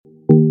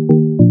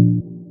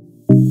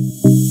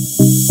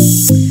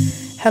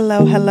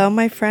Hello,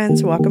 my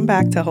friends. Welcome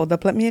back to Hold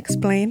Up, Let Me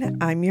Explain.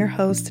 I'm your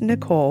host,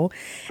 Nicole.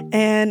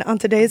 And on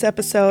today's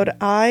episode,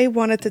 I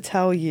wanted to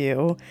tell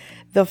you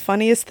the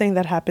funniest thing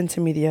that happened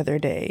to me the other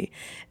day.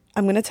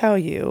 I'm going to tell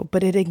you,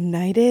 but it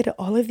ignited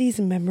all of these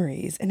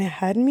memories and it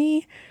had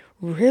me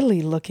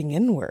really looking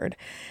inward.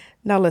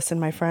 Now, listen,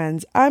 my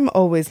friends, I'm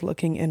always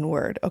looking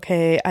inward,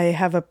 okay? I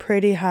have a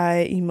pretty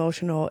high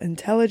emotional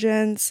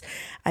intelligence.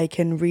 I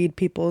can read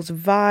people's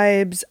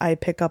vibes. I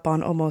pick up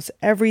on almost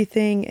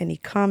everything, any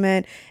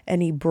comment,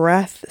 any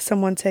breath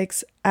someone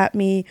takes at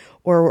me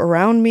or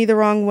around me the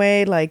wrong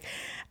way.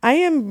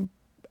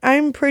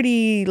 I'm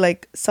pretty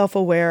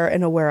self-aware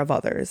and aware of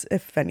others,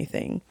 if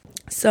anything.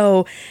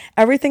 So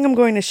everything I'm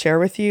going to share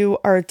with you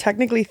are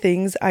technically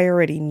things I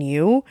already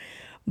knew,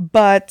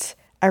 but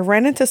I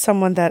ran into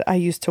someone that I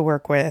used to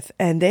work with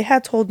and they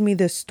had told me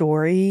this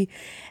story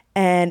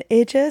and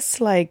it just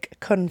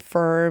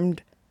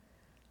confirmed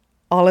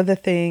all of the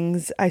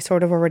things I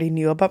sort of already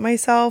knew about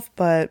myself,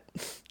 but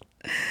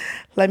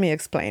let me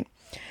explain.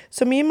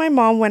 So me and my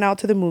mom went out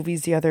to the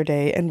movies the other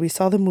day and we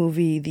saw the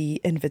movie The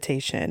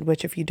Invitation,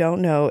 which if you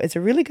don't know, is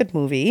a really good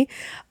movie.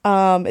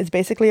 It's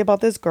basically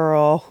about this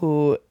girl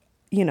who,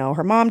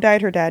 her mom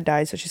died, her dad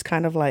died, so she's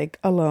kind of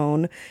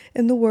alone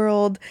in the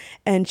world,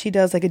 and she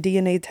does a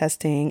DNA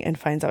testing and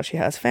finds out she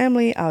has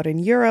family out in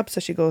Europe, so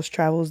she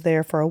travels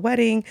there for a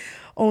wedding,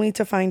 only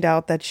to find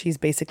out that she's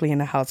basically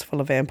in a house full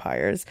of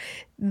vampires.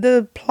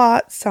 The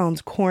plot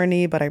sounds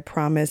corny, but I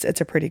promise it's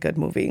a pretty good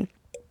movie.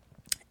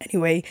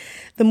 Anyway,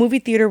 the movie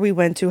theater we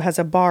went to has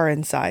a bar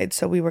inside,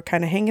 so we were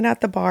kind of hanging at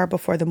the bar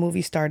before the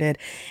movie started,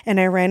 and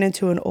I ran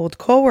into an old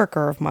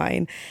coworker of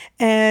mine,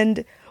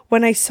 and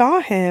when I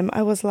saw him,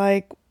 I was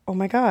like, oh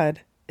my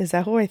God, is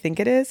that who I think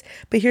it is?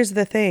 But here's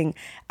the thing.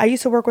 I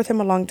used to work with him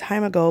a long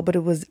time ago, but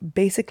it was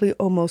basically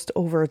almost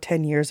over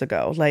 10 years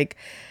ago.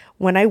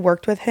 When I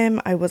worked with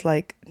him, I was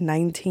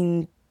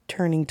 19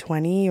 turning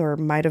 20 or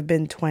might have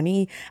been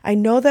 20. I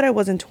know that I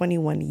wasn't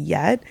 21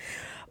 yet,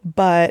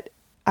 but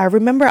I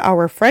remember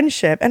our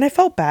friendship and I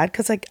felt bad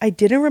because I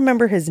didn't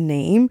remember his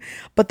name,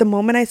 but the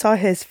moment I saw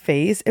his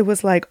face, it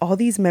was all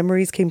these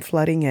memories came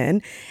flooding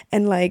in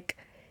and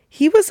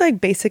he was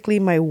basically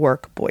my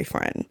work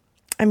boyfriend.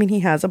 I mean,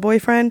 he has a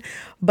boyfriend,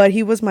 but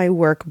he was my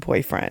work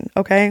boyfriend,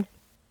 okay?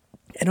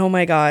 And oh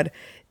my God,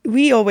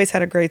 we always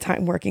had a great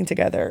time working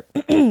together.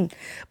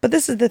 But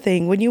this is the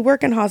thing, when you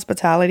work in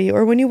hospitality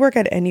or when you work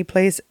at any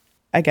place,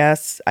 I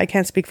guess, I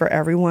can't speak for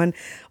everyone,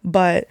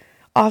 but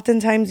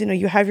oftentimes,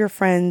 you have your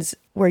friends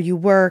where you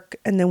work,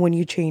 and then when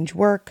you change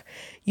work,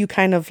 you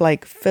kind of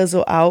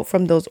fizzle out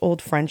from those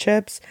old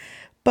friendships.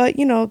 But,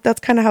 that's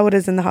kind of how it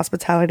is in the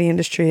hospitality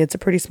industry. It's a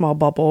pretty small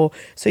bubble.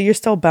 So you're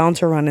still bound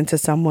to run into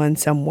someone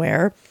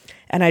somewhere.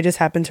 And I just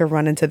happened to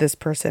run into this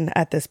person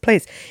at this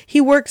place. He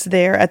works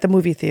there at the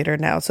movie theater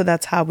now. So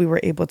that's how we were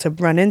able to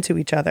run into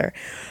each other.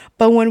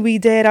 But when we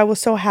did, I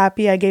was so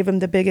happy. I gave him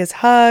the biggest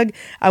hug.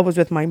 I was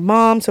with my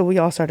mom. So we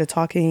all started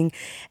talking.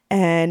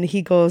 And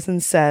he goes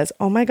and says,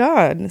 oh my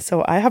God.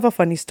 So I have a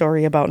funny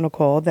story about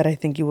Nicole that I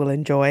think you will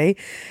enjoy.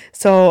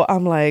 So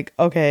I'm like,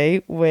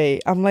 okay,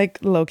 wait. I'm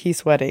low-key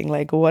sweating.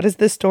 What is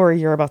this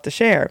story you're about to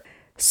share?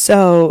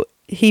 So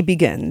he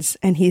begins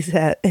and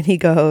he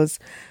goes,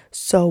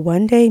 so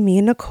one day me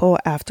and Nicole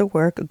after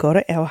work go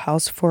to Ale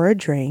House for a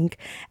drink,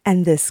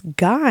 and this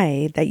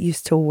guy that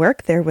used to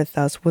work there with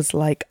us was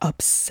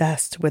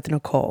obsessed with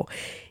Nicole.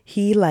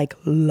 He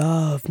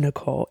loved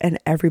Nicole and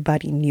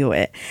everybody knew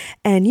it.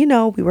 And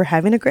we were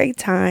having a great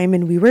time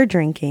and we were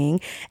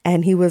drinking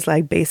and he was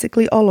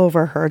basically all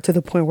over her to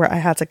the point where I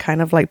had to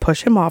kind of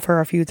push him off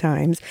her a few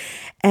times.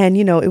 And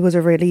it was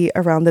already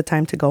around the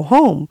time to go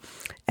home.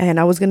 And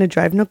I was going to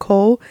drive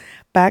Nicole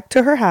back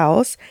to her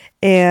house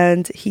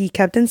and he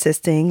kept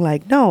insisting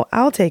no,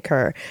 I'll take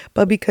her.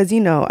 But because,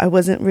 I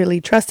wasn't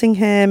really trusting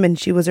him and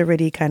she was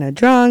already kind of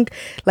drunk,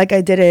 I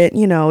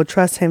didn't,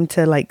 trust him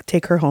to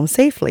take her home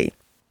safely.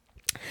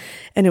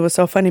 And it was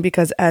so funny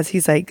because as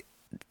he's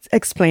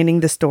explaining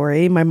the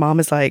story, my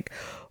mom is like,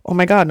 oh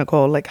my God,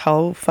 Nicole,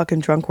 how fucking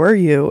drunk were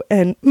you?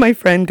 And my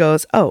friend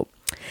goes, oh,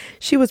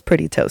 she was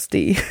pretty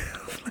toasty.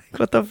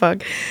 What the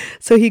fuck?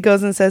 So he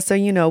goes and says, so,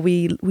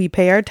 we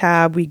pay our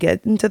tab, we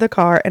get into the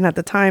car. And at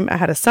the time I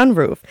had a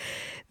sunroof.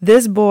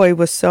 This boy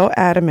was so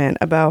adamant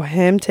about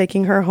him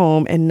taking her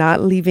home and not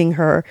leaving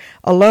her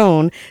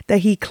alone that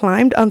he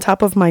climbed on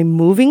top of my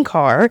moving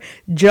car,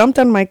 jumped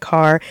on my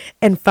car,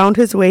 and found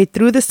his way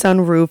through the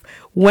sunroof,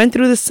 went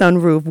through the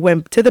sunroof,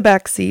 went to the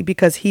back seat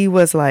because he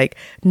was like,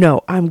 no,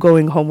 I'm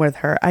going home with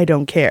her. I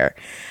don't care.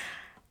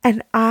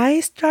 And I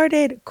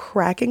started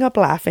cracking up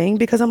laughing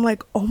because I'm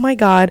like, oh my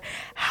God,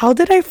 how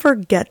did I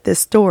forget this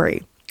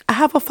story? I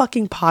have a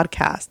fucking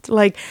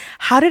podcast.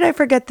 How did I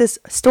forget this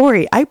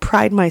story? I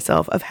pride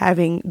myself of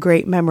having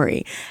great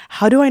memory.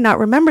 How do I not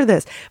remember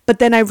this? But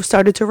then I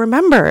started to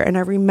remember, and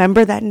I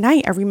remember that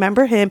night. I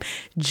remember him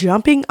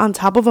jumping on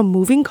top of a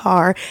moving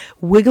car,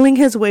 wiggling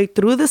his way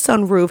through the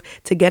sunroof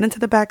to get into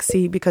the back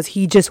seat because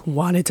he just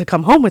wanted to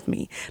come home with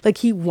me.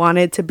 He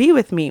wanted to be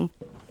with me.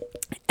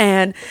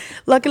 And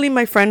luckily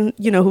my friend,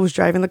 who was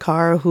driving the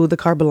car, who the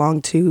car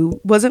belonged to,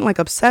 wasn't like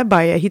upset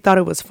by it. He thought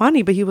it was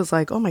funny, but he was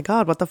like, oh my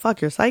God, what the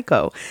fuck? You're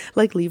psycho.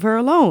 Like, leave her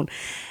alone.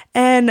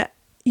 And,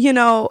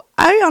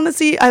 I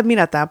honestly,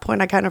 at that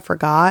point, I kind of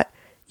forgot,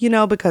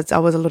 because I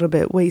was a little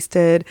bit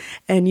wasted.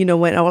 And,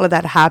 when all of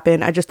that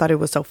happened, I just thought it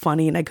was so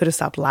funny and I could have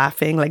stopped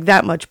laughing. Like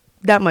that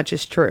much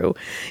is true,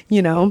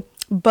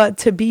 But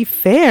to be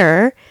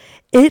fair,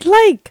 it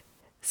like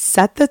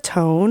set the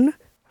tone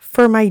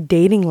for my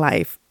dating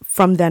life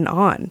from then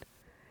on.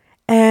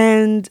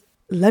 And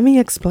let me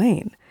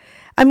explain.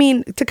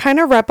 To kind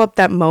of wrap up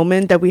that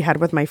moment that we had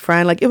with my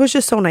friend, like it was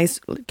just so nice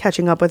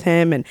catching up with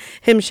him and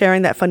him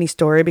sharing that funny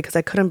story, because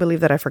I couldn't believe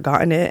that I'd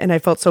forgotten it. And I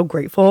felt so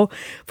grateful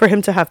for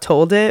him to have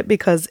told it,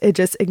 because it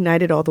just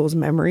ignited all those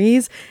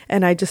memories.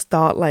 And I just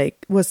thought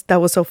that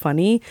was so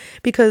funny,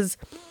 because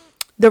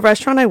the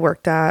restaurant I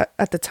worked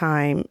at the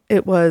time,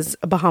 it was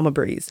a Bahama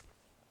Breeze.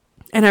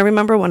 And I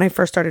remember when I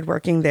first started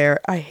working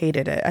there, I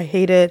hated it. I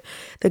hated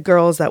the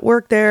girls that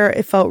worked there.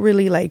 It felt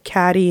really like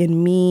catty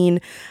and mean.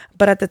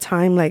 But at the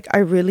time, like I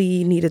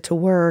really needed to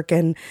work.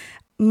 And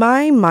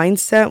my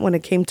mindset when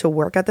it came to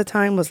work at the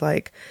time was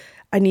like,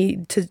 I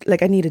need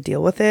to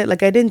deal with it.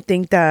 Like I didn't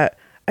think that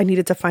I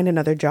needed to find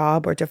another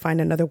job or to find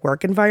another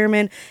work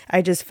environment.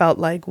 I just felt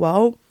like,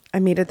 well, I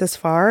made it this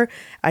far.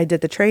 I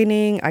did the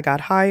training. I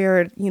got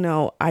hired.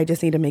 I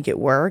just need to make it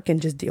work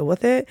and just deal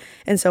with it.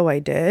 And so I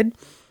did.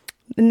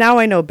 Now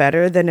I know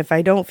better than if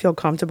I don't feel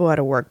comfortable at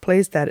a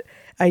workplace that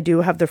I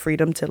do have the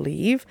freedom to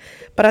leave.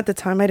 But at the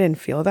time I didn't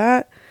feel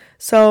that.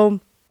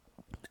 So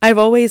I've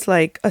always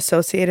like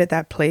associated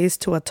that place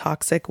to a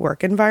toxic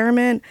work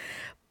environment.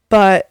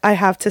 But I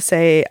have to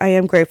say I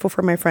am grateful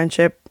for my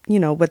friendship,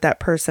 with that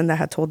person that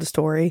had told the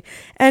story,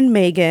 and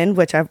Megan,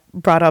 which I've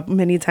brought up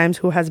many times,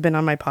 who has been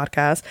on my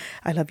podcast.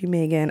 I love you,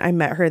 Megan. I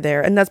met her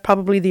there. And that's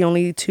probably the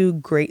only two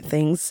great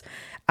things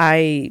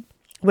I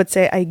would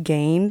say I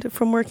gained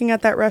from working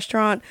at that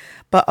restaurant.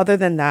 But other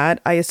than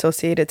that, I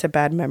associate it to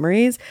bad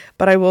memories.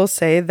 But I will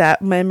say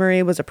that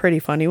memory was a pretty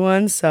funny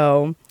one.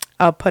 So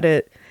I'll put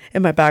it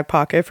in my back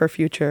pocket for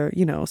future,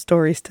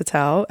 stories to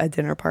tell at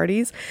dinner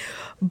parties.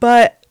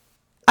 But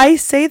I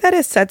say that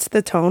it sets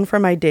the tone for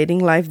my dating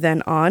life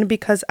then on,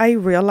 because I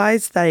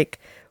realized like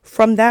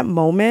from that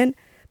moment,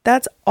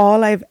 that's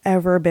all I've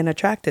ever been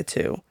attracted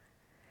to.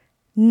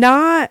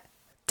 Not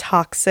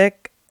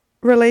toxic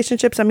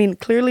relationships.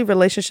 Clearly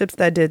relationships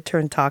that did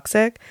turn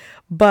toxic,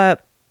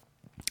 but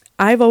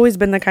I've always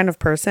been the kind of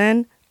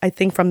person, I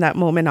think from that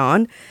moment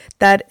on,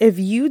 that if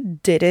you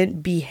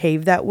didn't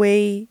behave that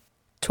way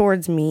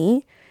towards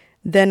me,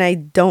 then I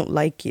don't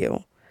like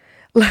you.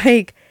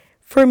 Like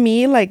for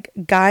me, like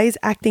guys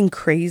acting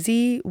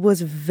crazy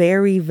was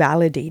very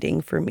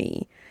validating for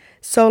me.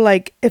 So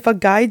like if a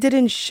guy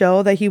didn't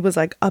show that he was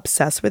like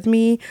obsessed with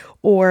me,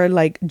 or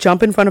like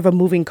jump in front of a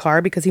moving car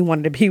because he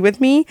wanted to be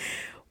with me,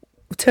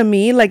 to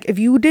me, like if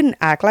you didn't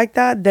act like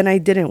that, then I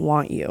didn't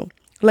want you.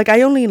 Like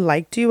I only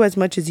liked you as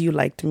much as you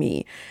liked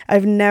me.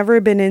 I've never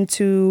been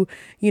into,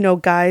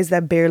 guys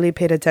that barely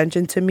paid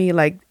attention to me.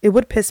 Like it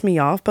would piss me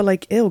off, but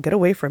like, ew, get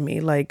away from me.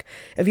 Like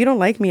if you don't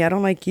like me, I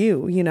don't like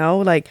you,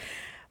 like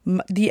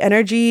the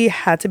energy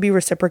had to be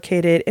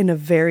reciprocated in a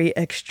very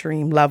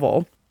extreme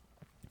level.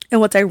 And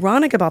what's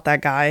ironic about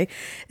that guy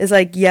is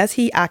like, yes,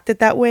 he acted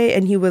that way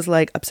and he was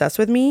like obsessed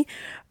with me.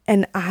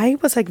 And I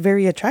was like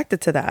very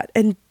attracted to that.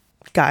 And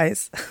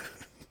guys,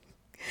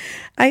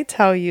 I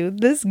tell you,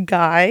 this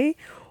guy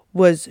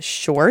was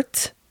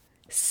short,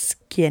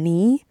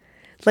 skinny.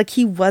 Like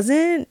he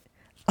wasn't.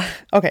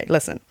 Okay,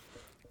 listen,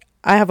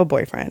 I have a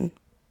boyfriend.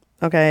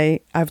 Okay,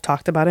 I've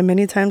talked about him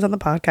many times on the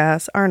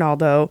podcast.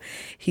 Arnaldo,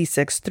 he's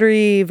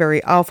 6'3",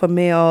 very alpha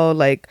male,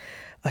 like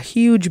a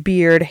huge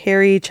beard,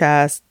 hairy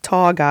chest,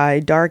 tall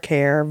guy, dark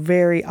hair,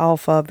 very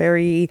alpha,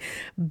 very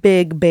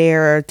big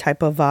bear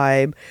type of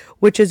vibe,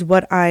 which is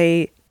what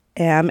I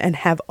am and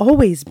have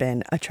always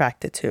been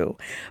attracted to.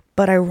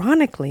 But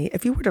ironically,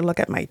 if you were to look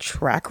at my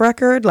track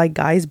record, like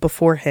guys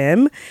before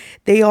him,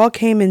 they all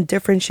came in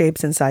different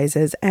shapes and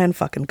sizes and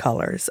fucking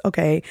colors,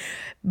 okay?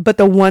 But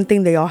the one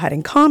thing they all had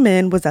in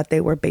common was that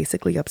they were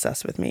basically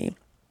obsessed with me.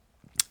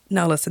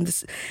 Now listen,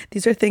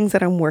 these are things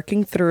that I'm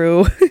working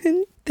through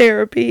in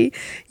therapy.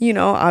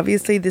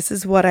 Obviously this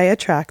is what I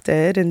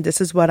attracted and this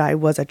is what I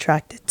was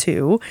attracted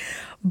to.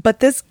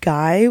 But this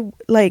guy,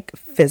 like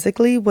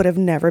physically would have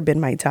never been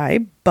my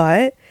type,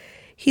 but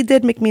he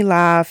did make me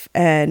laugh.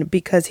 And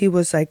because he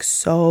was like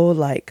so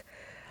like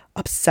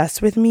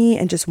obsessed with me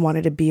and just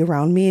wanted to be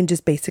around me and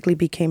just basically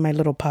became my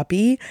little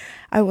puppy,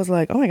 I was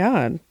like, oh my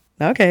God,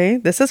 okay,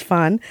 this is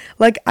fun.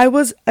 Like I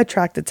was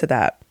attracted to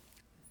that.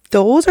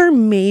 Those are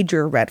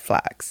major red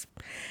flags.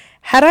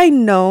 Had I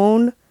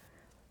known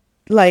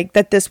like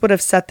that this would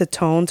have set the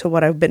tone to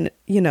what I've been,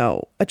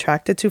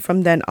 attracted to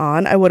from then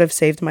on, I would have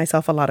saved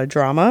myself a lot of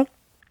drama.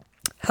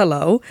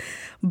 Hello.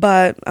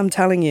 But I'm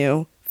telling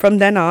you, from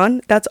then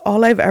on, that's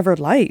all I've ever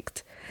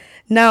liked.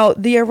 Now,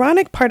 the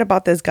ironic part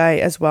about this guy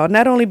as well,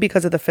 not only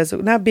because of the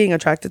physical, not being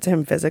attracted to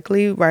him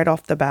physically right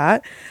off the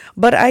bat,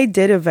 but I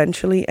did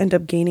eventually end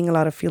up gaining a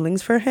lot of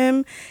feelings for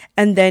him.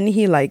 And then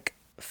he like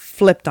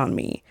flipped on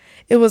me.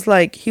 It was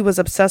like he was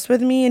obsessed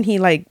with me and he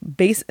like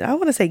I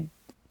want to say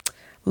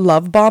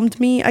love bombed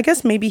me. I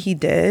guess maybe he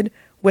did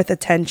with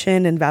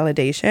attention and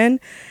validation.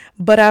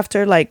 But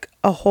after like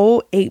a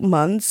whole 8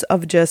 months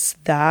of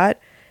just that,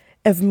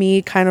 of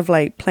me kind of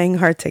like playing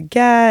hard to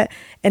get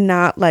and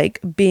not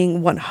like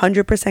being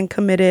 100%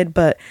 committed,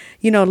 but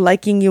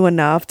liking you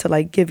enough to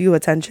like give you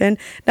attention.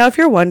 Now, if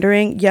you're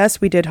wondering,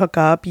 yes, we did hook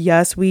up.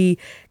 Yes, we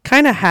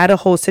kind of had a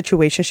whole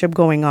situationship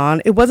going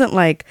on. It wasn't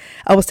like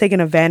I was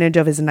taking advantage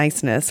of his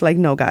niceness. Like,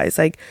 no, guys,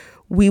 like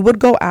we would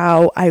go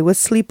out. I would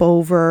sleep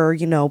over,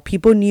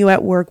 people knew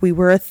at work we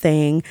were a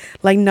thing.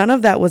 Like none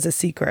of that was a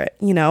secret,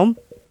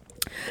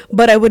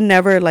 but I would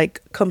never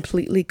like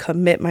completely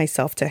commit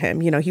myself to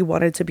him. He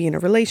wanted to be in a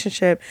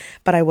relationship,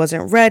 but I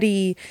wasn't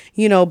ready,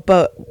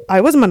 but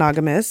I was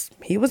monogamous.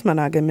 He was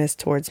monogamous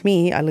towards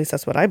me. At least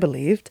that's what I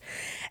believed.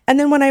 And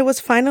then when I was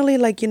finally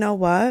like, you know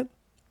what?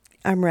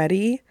 I'm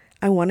ready.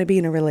 I want to be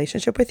in a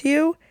relationship with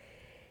you.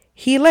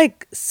 He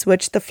like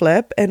switched the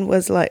flip and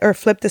was like, or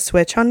flipped the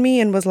switch on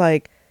me and was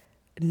like,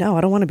 no,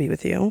 I don't want to be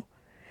with you.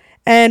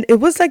 And it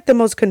was like the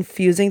most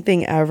confusing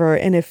thing ever.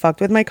 And it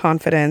fucked with my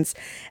confidence.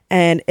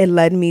 And it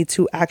led me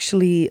to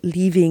actually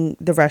leaving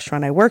the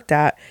restaurant I worked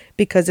at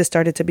because it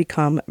started to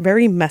become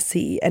very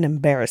messy and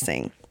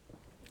embarrassing.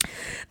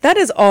 That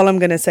is all I'm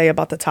going to say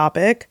about the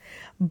topic.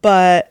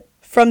 But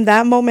from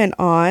that moment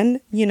on,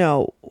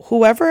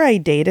 whoever I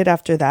dated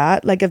after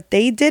that, like if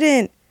they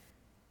didn't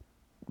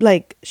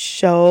like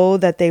show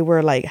that they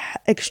were like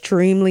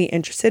extremely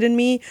interested in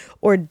me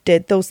or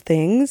did those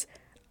things,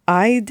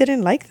 I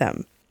didn't like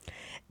them.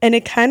 And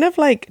it kind of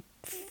like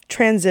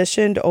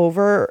transitioned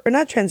over, or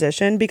not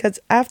transitioned, because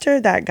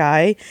after that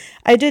guy,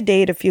 I did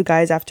date a few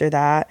guys after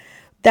that,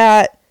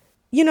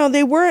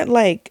 they weren't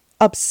like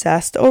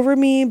obsessed over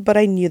me, but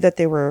I knew that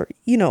they were,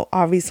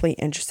 obviously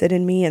interested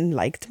in me and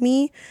liked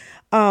me.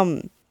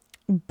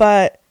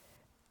 But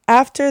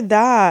after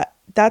that,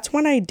 that's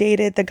when I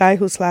dated the guy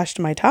who slashed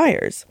my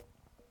tires.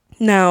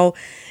 Now,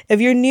 if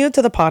you're new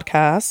to the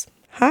podcast,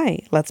 hi,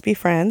 let's be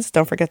friends.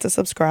 Don't forget to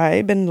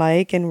subscribe and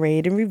like and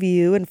rate and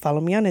review and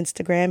follow me on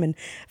Instagram and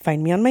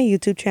find me on my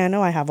YouTube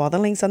channel. I have all the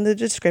links on the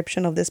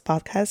description of this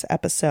podcast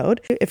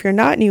episode. If you're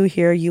not new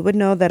here, you would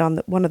know that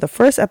on one of the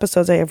first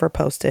episodes I ever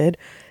posted,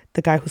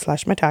 the guy who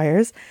slashed my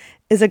tires,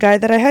 is a guy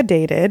that I had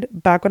dated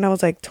back when I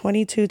was like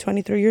 22,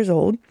 23 years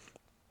old.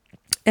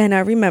 And I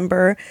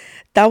remember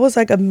that was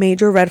like a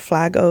major red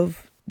flag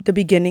of the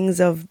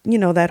beginnings of,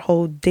 that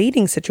whole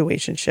dating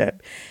situationship.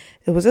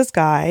 It was this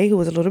guy who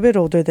was a little bit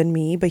older than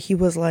me, but he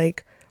was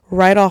like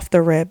right off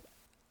the rip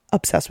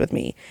obsessed with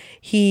me.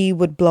 He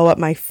would blow up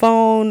my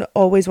phone,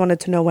 always wanted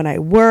to know when I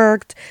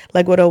worked,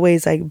 like would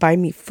always like buy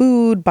me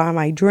food, buy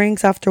my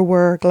drinks after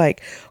work,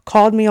 like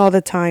called me all the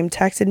time,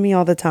 texted me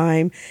all the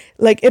time.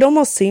 Like it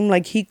almost seemed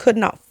like he could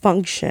not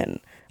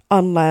function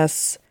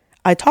unless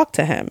I talked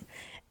to him.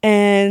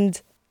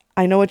 And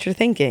I know what you're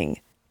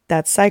thinking.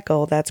 That's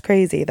psycho, that's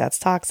crazy, that's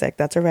toxic,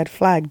 that's a red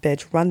flag,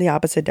 bitch, run the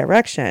opposite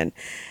direction.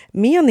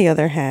 Me, on the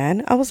other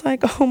hand, I was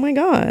like, oh my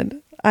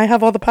God, I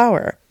have all the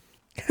power.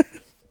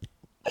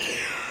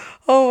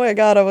 Oh my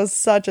God, I was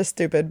such a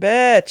stupid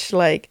bitch.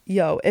 Like,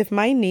 yo, if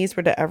my niece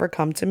were to ever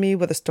come to me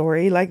with a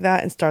story like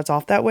that and starts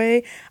off that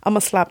way, I'm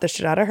gonna slap the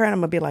shit out of her and I'm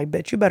gonna be like,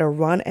 bitch, you better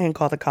run and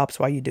call the cops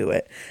while you do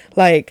it.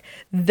 Like,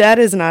 that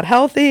is not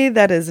healthy.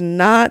 That is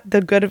not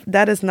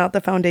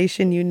the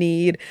foundation you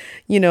need,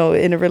 in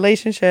a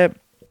relationship.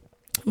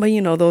 But,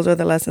 those are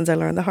the lessons I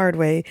learned the hard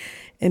way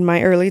in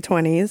my early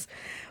 20s.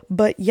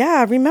 But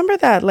yeah, remember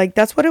that. Like,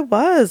 that's what it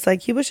was.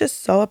 Like, he was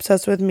just so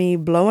obsessed with me,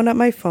 blowing up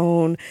my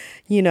phone,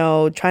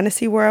 trying to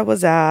see where I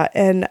was at.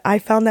 And I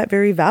found that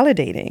very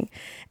validating.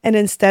 And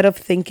instead of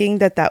thinking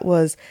that that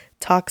was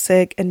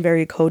toxic and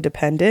very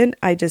codependent,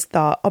 I just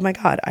thought, oh my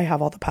God, I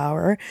have all the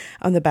power.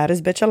 I'm the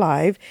baddest bitch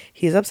alive.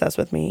 He's obsessed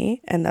with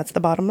me. And that's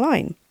the bottom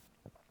line.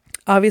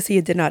 Obviously,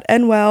 it did not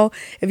end well.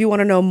 If you want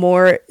to know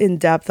more in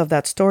depth of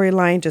that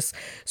storyline, just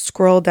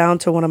scroll down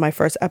to one of my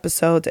first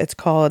episodes. It's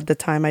called The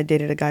Time I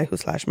Dated a Guy Who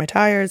Slashed My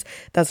Tires.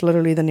 That's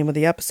literally the name of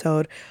the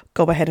episode.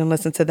 Go ahead and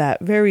listen to that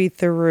very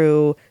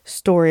thorough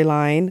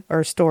storyline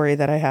or story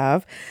that I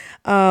have.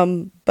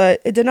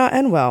 But it did not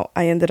end well.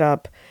 I ended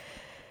up,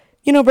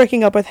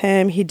 breaking up with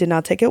him. He did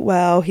not take it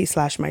well. He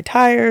slashed my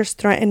tires,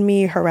 threatened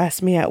me,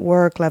 harassed me at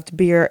work, left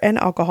beer and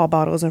alcohol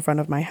bottles in front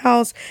of my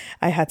house.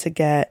 I had to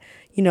get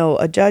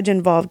a judge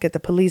involved, get the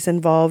police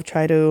involved,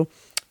 try to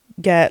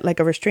get like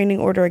a restraining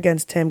order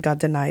against him, got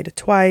denied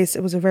twice.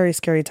 It was a very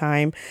scary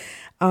time.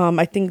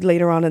 I think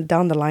later on and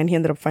down the line, he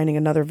ended up finding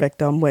another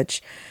victim,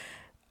 which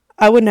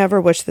I would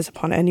never wish this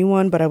upon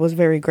anyone, but I was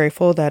very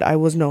grateful that I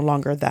was no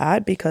longer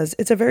that, because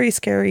it's a very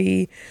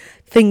scary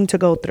thing to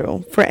go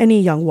through for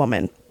any young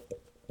woman.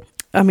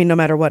 I mean, no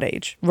matter what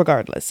age,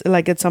 regardless.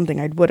 Like, it's something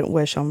I wouldn't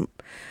wish on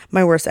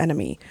my worst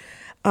enemy.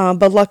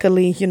 But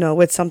luckily,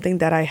 it's something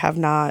that I have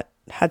not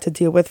had to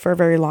deal with for a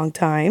very long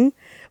time.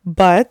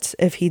 But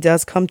if he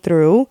does come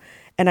through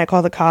and I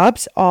call the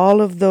cops,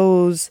 all of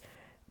those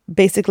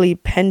basically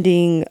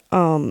pending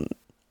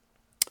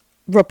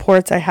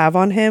reports I have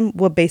on him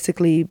will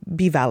basically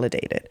be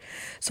validated.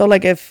 So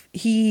like if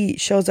he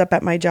shows up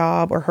at my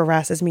job or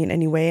harasses me in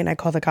any way and I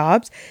call the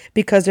cops,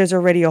 because there's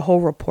already a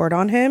whole report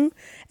on him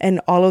and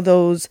all of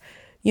those,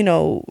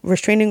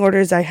 restraining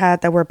orders I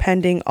had that were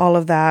pending, all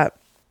of that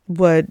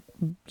would,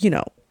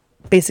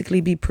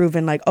 basically be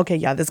proven like, okay,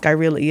 yeah, this guy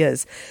really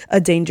is a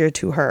danger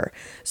to her.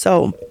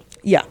 So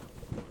yeah.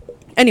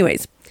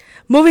 Anyways,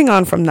 moving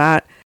on from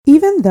that,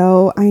 even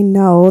though I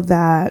know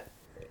that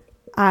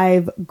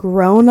I've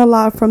grown a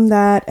lot from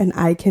that and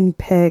I can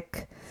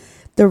pick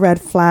the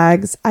red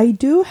flags, I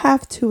do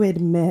have to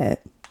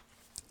admit,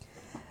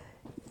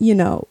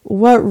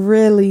 what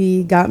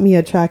really got me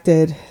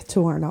attracted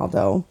to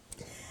Arnaldo.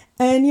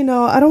 And,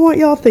 I don't want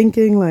y'all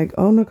thinking like,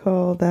 oh,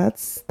 Nicole,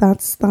 that's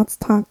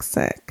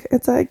toxic.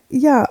 It's like,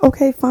 yeah,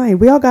 okay, fine.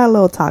 We all got a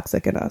little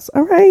toxic in us.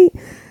 All right.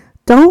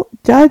 Don't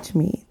judge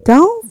me.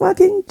 Don't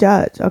fucking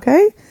judge.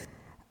 Okay.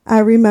 I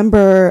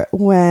remember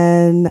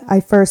when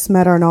I first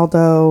met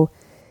Arnaldo,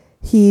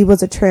 he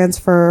was a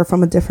transfer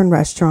from a different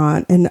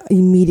restaurant, and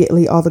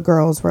immediately all the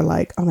girls were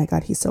like, oh my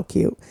God, he's so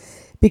cute.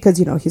 Because,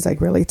 he's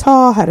like really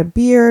tall, had a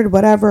beard,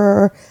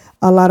 whatever.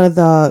 A lot of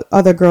the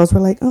other girls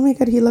were like, oh my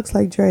God, he looks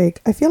like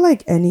Drake. I feel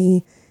like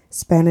any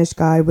Spanish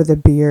guy with a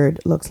beard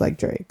looks like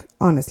Drake.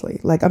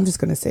 Honestly, like, I'm just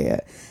going to say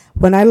it.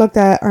 When I looked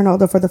at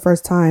Arnaldo for the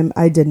first time,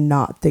 I did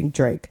not think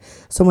Drake.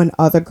 So when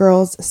other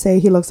girls say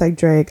he looks like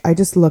Drake, I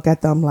just look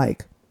at them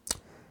like,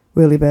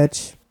 really,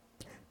 bitch?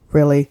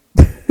 Really?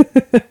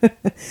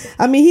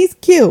 I mean, he's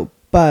cute,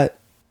 but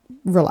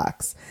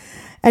relax.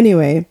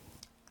 Anyway,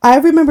 I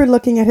remember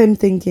looking at him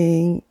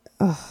thinking,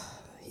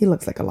 he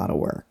looks like a lot of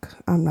work.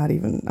 I'm not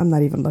even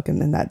looking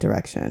in that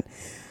direction.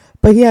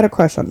 But he had a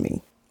crush on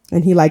me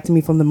and he liked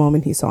me from the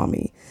moment he saw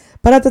me.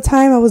 But at the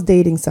time I was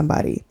dating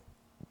somebody.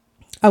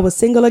 I was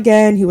single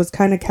again. He was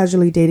kind of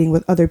casually dating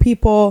with other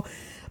people,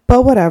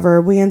 but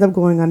whatever. We ended up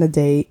going on a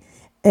date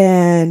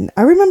and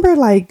I remember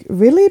like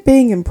really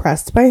being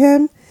impressed by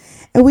him.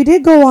 And we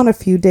did go on a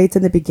few dates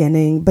in the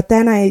beginning, but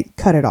then I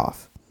cut it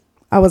off.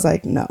 I was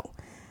like, no,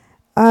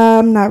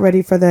 I'm not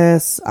ready for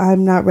this.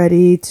 I'm not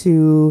ready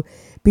to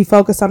be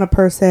focused on a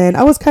person.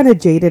 I was kind of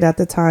jaded at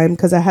the time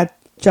because I had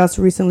just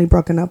recently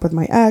broken up with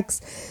my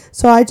ex.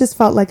 So I just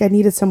felt like I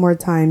needed some more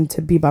time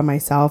to be by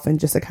myself and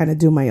just to kind of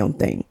do my own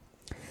thing.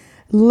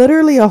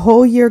 Literally a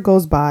whole year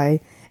goes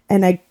by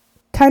and I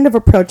kind of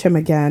approach him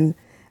again,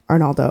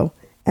 Arnaldo,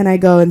 and I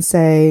go and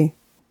say,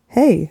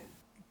 hey,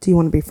 do you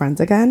want to be friends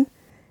again?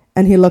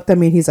 And he looked at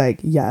me and he's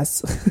like,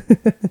 yes.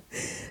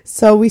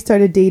 So we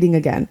started dating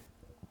again.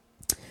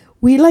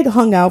 We like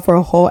hung out for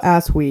a whole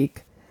ass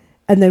week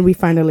and then we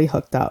finally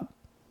hooked up.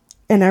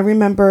 And I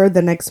remember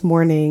the next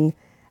morning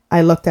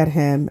I looked at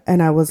him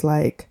and I was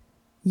like,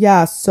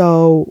 yeah,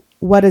 so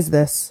what is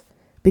this?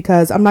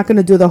 Because I'm not going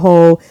to do the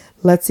whole,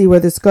 let's see where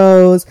this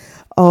goes.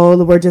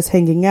 Oh, we're just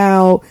hanging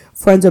out,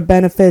 friends with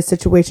benefits,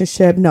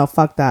 situationship. No,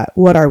 fuck that.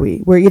 What are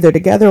we? We're either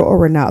together or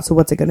we're not. So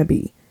what's it going to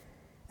be?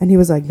 And he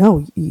was like,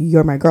 no,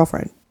 you're my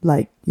girlfriend.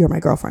 Like, you're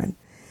my girlfriend.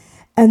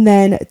 And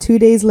then 2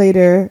 days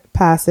later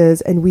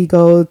passes and we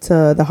go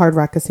to the Hard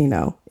Rock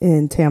Casino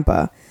in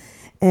Tampa.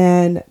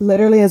 And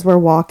literally as we're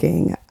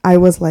walking, I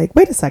was like,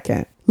 wait a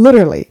second.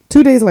 Literally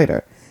 2 days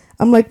later,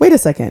 I'm like, wait a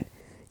second.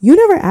 You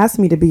never asked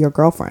me to be your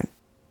girlfriend.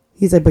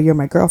 He's like, but you're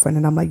my girlfriend.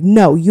 And I'm like,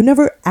 no, you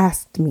never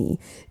asked me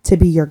to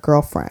be your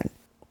girlfriend.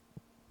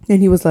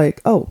 And he was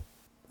like, oh,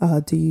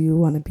 do you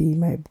want to be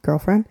my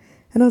girlfriend?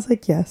 And I was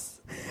like, yes.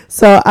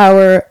 So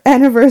our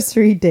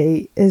anniversary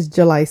date is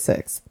July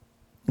 6th.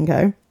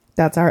 Okay.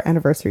 That's our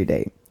anniversary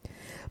date.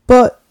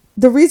 But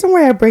the reason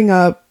why I bring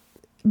up,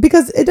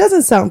 because it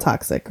doesn't sound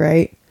toxic,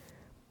 right?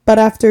 But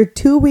after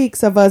 2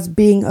 weeks of us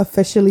being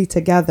officially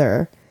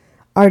together,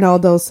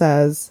 Arnaldo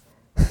says,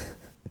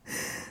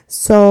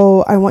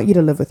 so I want you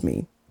to live with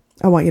me.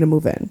 I want you to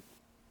move in.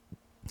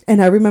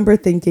 And I remember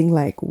thinking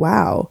like,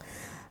 wow,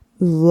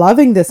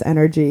 loving this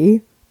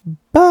energy,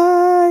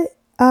 but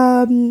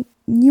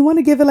you want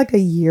to give it like a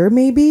year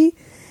maybe.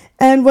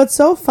 And what's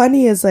so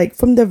funny is like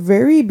from the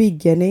very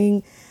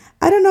beginning,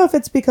 I don't know if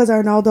it's because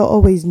Arnaldo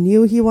always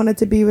knew he wanted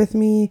to be with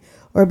me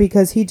or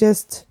because he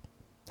just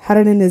had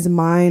it in his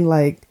mind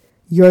like,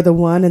 you're the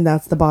one and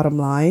that's the bottom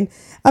line.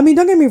 I mean,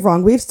 don't get me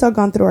wrong. We've still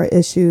gone through our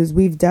issues.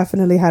 We've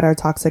definitely had our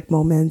toxic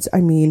moments.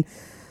 I mean,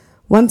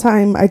 one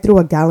time I threw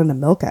a gallon of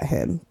milk at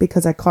him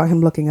because I caught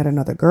him looking at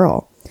another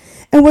girl.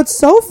 And what's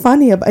so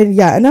funny about,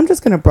 and I'm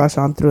just going to brush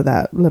on through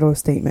that little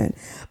statement.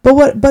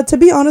 But to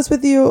be honest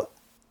with you,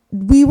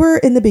 we were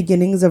in the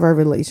beginnings of our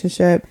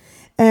relationship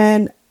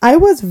and I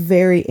was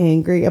very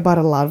angry about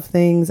a lot of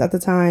things at the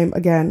time.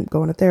 Again,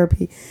 going to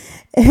therapy.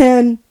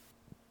 And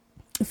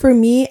for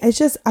me, it's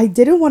just, I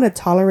didn't want to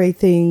tolerate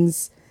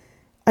things.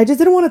 I just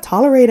didn't want to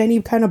tolerate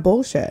any kind of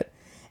bullshit.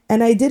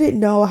 And I didn't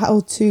know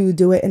how to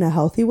do it in a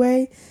healthy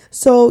way.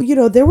 So,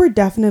 there were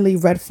definitely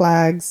red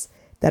flags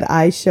that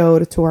I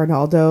showed to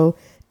Arnaldo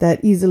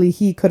that easily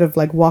he could have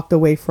like walked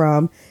away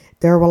from.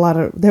 There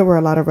were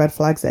a lot of red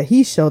flags that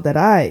he showed that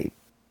I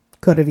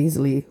could have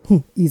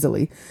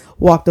easily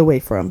walked away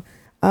from.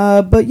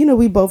 But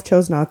we both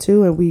chose not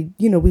to, and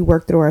we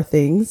worked through our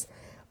things.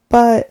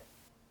 But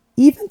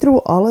even through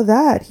all of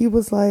that, he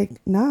was like,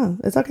 nah,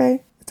 it's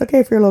okay. It's okay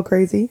if you're a little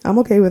crazy. I'm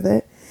okay with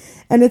it.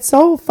 And it's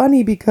so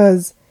funny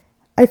because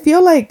I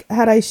feel like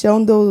had I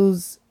shown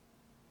those,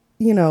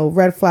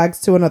 red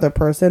flags to another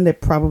person, they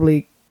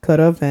probably could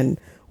have and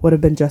would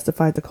have been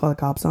justified to call the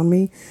cops on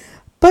me.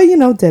 But,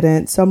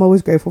 didn't. So I'm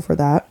always grateful for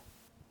that.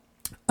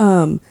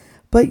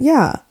 But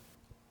yeah,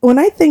 when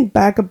I think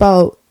back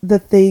about the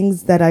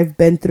things that I've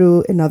been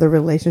through in other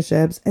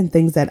relationships and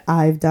things that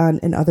I've done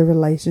in other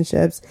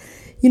relationships,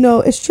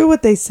 it's true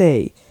what they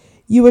say.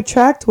 You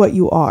attract what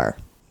you are.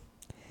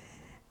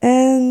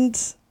 And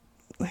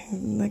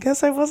I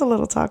guess I was a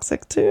little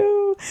toxic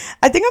too.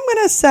 I think I'm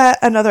going to set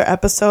another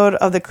episode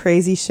of the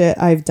crazy shit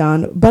I've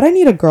done, but I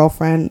need a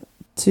girlfriend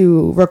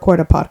to record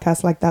a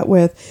podcast like that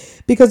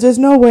with, because there's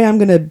no way I'm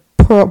going to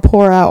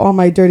pour out all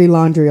my dirty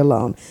laundry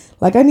alone.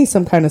 Like, I need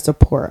some kind of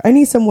support. I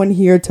need someone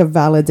here to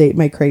validate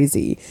my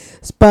crazy.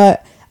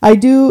 But I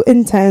do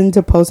intend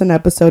to post an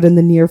episode in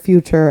the near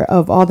future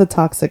of all the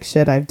toxic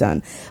shit I've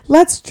done.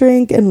 Let's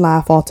drink and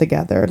laugh all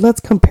together.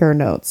 Let's compare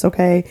notes,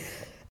 okay?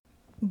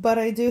 But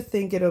I do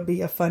think it'll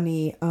be a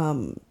funny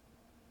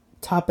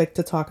topic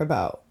to talk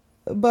about.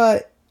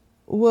 But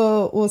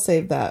we'll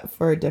save that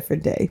for a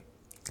different day.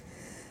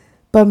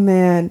 But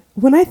man,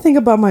 when I think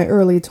about my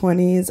early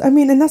 20s,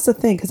 and that's the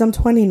thing, because I'm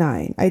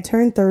 29. I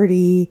turned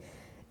 30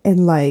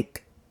 in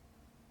like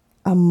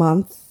a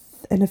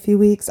month and a few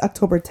weeks.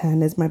 October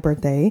 10 is my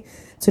birthday.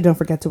 So don't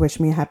forget to wish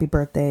me a happy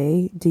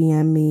birthday.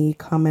 DM me,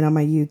 comment on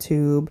my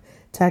YouTube,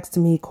 text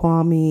me,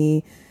 call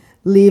me,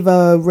 leave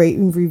a rate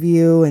and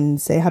review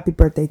and say happy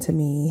birthday to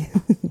me.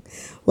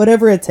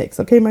 Whatever it takes.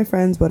 Okay, my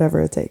friends,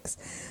 whatever it takes.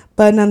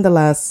 But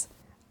nonetheless,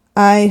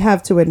 I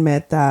have to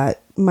admit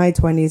that my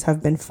 20s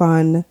have been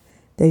fun.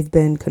 They've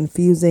been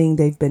confusing.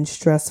 They've been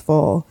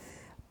stressful.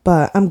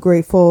 But I'm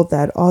grateful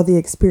that all the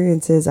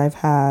experiences I've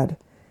had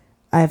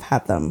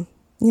them.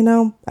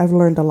 I've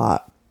learned a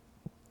lot.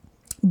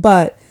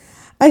 But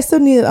I still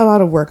need a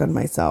lot of work on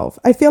myself.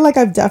 I feel like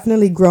I've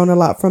definitely grown a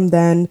lot from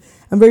then.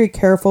 I'm very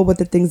careful with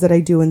the things that I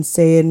do and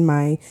say in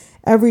my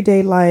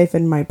everyday life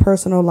and my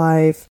personal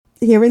life.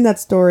 Hearing that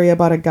story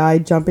about a guy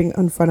jumping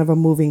in front of a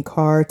moving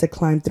car to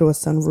climb through a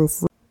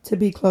sunroof to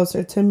be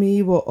closer to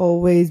me will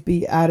always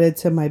be added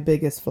to my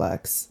biggest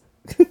flex.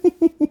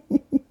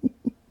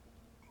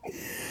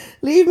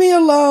 Leave me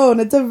alone.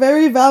 It's a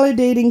very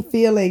validating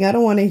feeling. I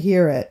don't want to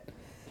hear it.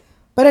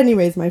 But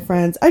anyways, my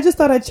friends, I just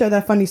thought I'd share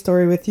that funny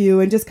story with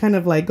you and just kind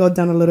of like go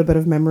down a little bit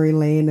of memory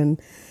lane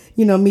and,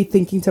 me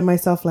thinking to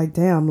myself like,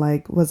 damn,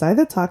 like, was I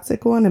the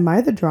toxic one? Am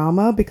I the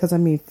drama? Because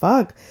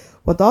fuck,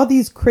 with all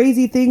these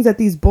crazy things that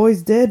these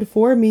boys did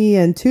for me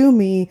and to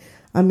me,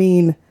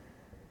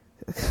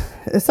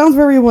 it sounds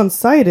very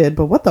one-sided,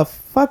 but what the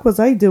fuck was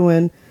I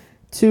doing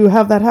to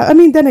have that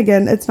happen? Then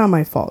again, it's not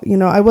my fault.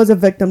 I was a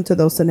victim to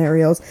those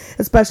scenarios,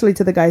 especially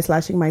to the guy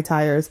slashing my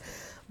tires.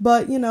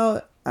 But,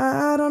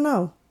 I don't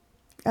know.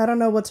 I don't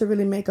know what to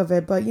really make of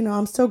it. But,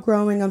 I'm still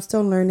growing, I'm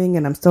still learning,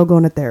 and I'm still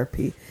going to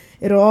therapy.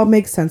 It'll all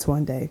make sense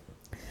one day.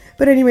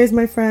 But anyways,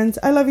 my friends,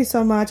 I love you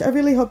so much. I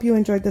really hope you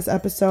enjoyed this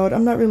episode.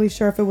 I'm not really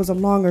sure if it was a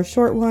long or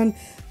short one,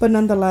 but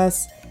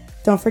nonetheless,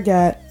 don't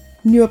forget,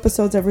 new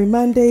episodes every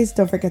Mondays.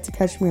 Don't forget to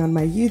catch me on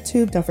my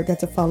YouTube. Don't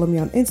forget to follow me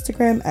on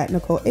Instagram at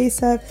Nicole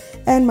Asef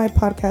and my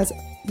podcast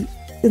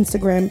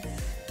Instagram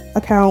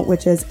account,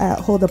 which is at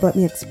Hold Up Let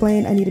Me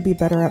Explain. I need to be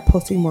better at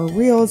posting more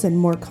reels and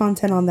more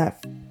content on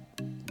that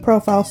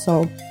profile.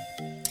 So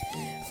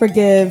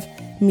forgive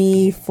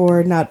me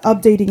for not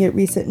updating it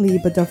recently,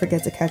 but don't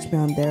forget to catch me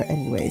on there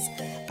anyways.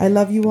 I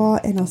love you all,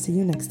 and I'll see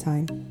you next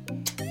time.